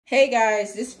Hey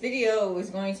guys, this video is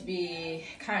going to be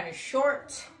kind of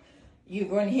short. You're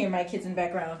going to hear my kids in the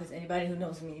background because anybody who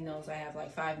knows me knows I have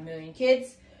like 5 million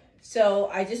kids. So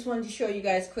I just wanted to show you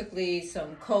guys quickly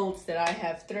some coats that I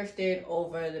have thrifted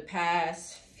over the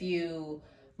past few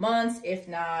months, if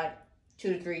not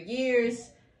 2 to 3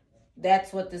 years.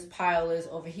 That's what this pile is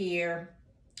over here.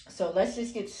 So let's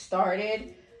just get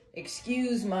started.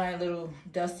 Excuse my little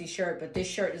dusty shirt, but this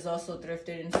shirt is also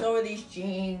thrifted, and so are these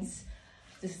jeans.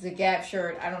 This is a Gap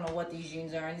shirt. I don't know what these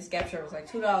jeans are. And this Gap shirt was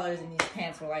like $2 and these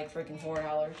pants were like freaking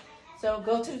 $4. So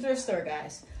go to the thrift store,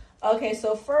 guys. Okay,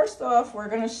 so first off, we're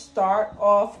going to start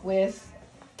off with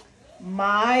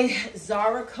my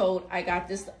Zara coat. I got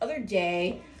this the other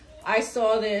day. I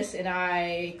saw this and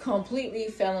I completely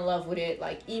fell in love with it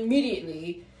like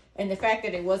immediately. And the fact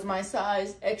that it was my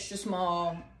size, extra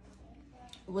small,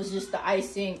 was just the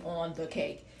icing on the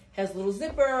cake. Has a little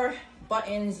zipper,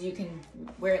 buttons, you can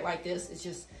wear it like this. It's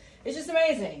just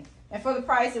amazing. And for the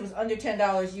price, it was under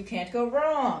 $10. You can't go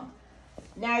wrong.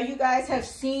 Now you guys have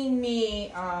seen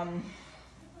me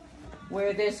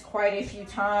wear this quite a few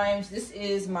times. This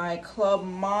is my Club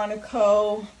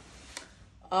Monaco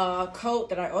coat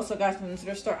that I also got from the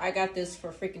thrift store. I got this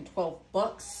for freaking 12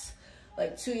 bucks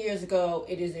like 2 years ago.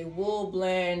 It is a wool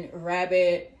blend,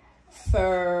 rabbit,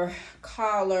 fur,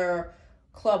 collar,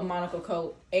 Club Monaco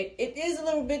coat. It is a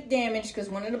little bit damaged because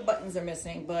one of the buttons are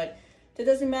missing, but that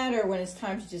doesn't matter when it's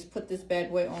time to just put this bad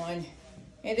boy on.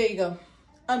 And there you go.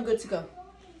 I'm good to go.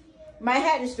 My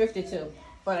hat is thrifted too,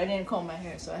 but I didn't comb my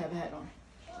hair, so I have a hat on.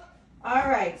 All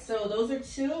right, so those are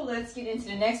two. Let's get into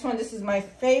the next one. This is my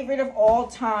favorite of all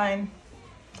time.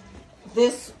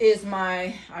 This is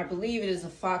my, I believe it is a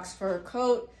fox fur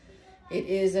coat. It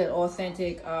is an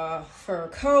authentic fur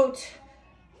coat.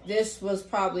 This was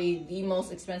probably the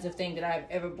most expensive thing that I've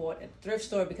ever bought at the thrift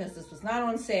store because this was not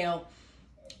on sale,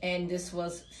 and this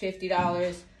was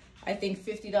 $50. I think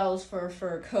 $50 for a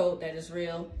fur coat that is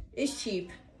real is cheap,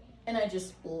 and I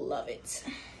just love it.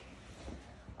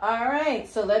 All right,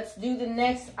 so let's do the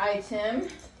next item.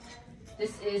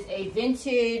 This is a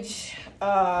vintage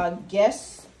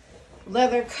Guess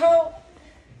leather coat,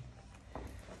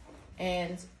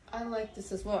 and I like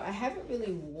this as well. I haven't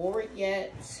really wore it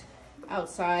yet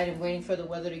outside. I'm waiting for the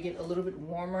weather to get a little bit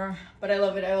warmer, but I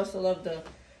love it. I also love the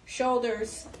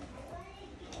shoulders.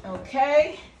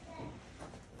 Okay,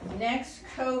 next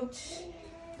coat.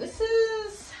 This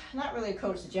is not really a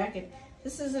coat, it's a jacket.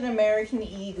 This is an American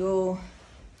Eagle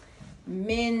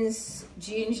men's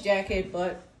jeans jacket,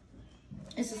 but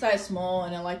it's a size small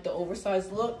and I like the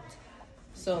oversized look,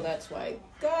 so that's why I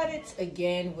got it.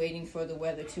 Again, waiting for the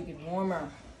weather to get warmer.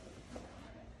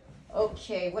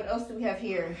 Okay, what else do we have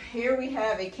here? Here we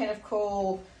have a Kenneth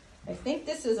Cole, I think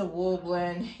this is a wool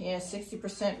blend. Yeah,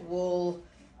 60% wool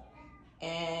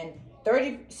and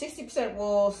 60%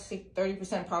 wool,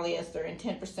 30% polyester, and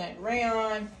 10%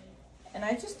 rayon. And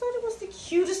I just thought it was the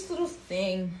cutest little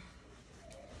thing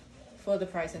for the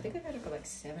price. I think I got it for like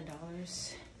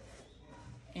 $7.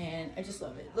 And I just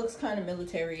love it. It looks kind of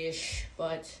military-ish,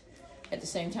 but at the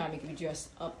same time, it can be dressed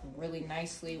up really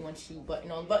nicely once you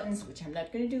button all the buttons, which I'm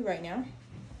not going to do right now.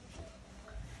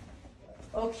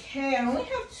 Okay, I only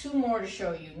have 2 more to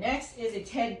show you. Next is a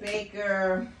Ted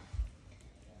Baker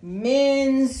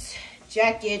men's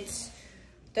jacket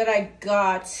that I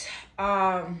got.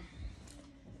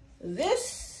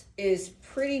 This is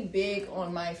pretty big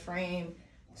on my frame,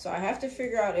 so I have to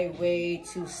figure out a way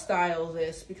to style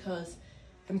this because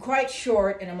I'm quite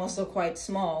short and I'm also quite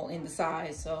small in the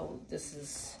size, so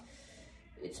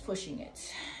it's pushing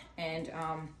it. And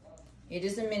it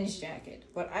is a men's jacket,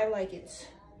 but I like it.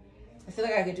 I feel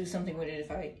like I could do something with it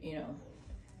if I,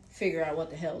 figure out what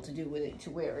the hell to do with it to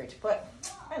wear it, but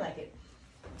I like it.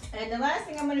 And the last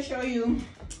thing I'm going to show you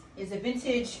is a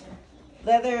vintage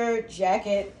leather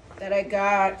jacket that I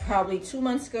got probably 2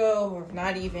 months ago, or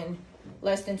not even,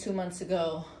 less than 2 months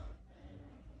ago.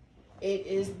 It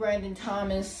is Brandon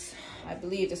Thomas. I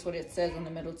believe that's what it says on the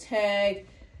middle tag.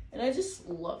 And I just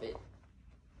love it.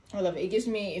 I love it. It gives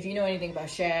me, if you know anything about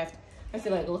Shaft, I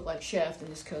feel like I look like Shaft in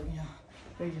this coat,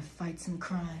 ready to fight some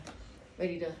crime.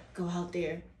 Ready to go out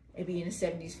there and be in a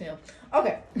 70s film.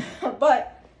 Okay,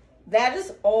 but that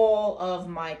is all of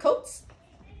my coats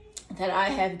that I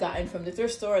have gotten from the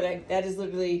thrift store. That is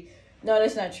literally, no,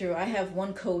 that's not true. I have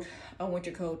one coat, a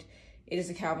winter coat. It is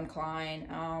a Calvin Klein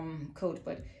coat,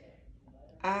 but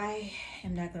I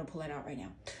am not going to pull that out right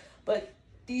now. But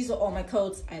these are all my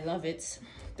coats. I love it.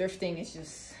 Thrifting is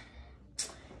just,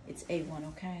 it's A1,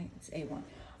 okay? It's A1.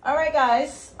 All right,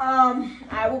 guys.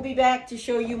 I will be back to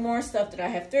show you more stuff that I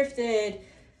have thrifted,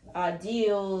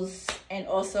 deals, and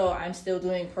also I'm still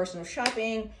doing personal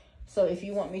shopping. So if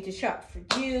you want me to shop for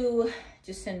you,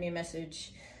 just send me a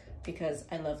message, because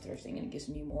I love thrifting and it gives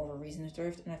me more of a reason to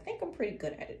thrift, and I think I'm pretty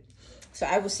good at it. So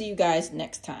I will see you guys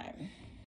next time.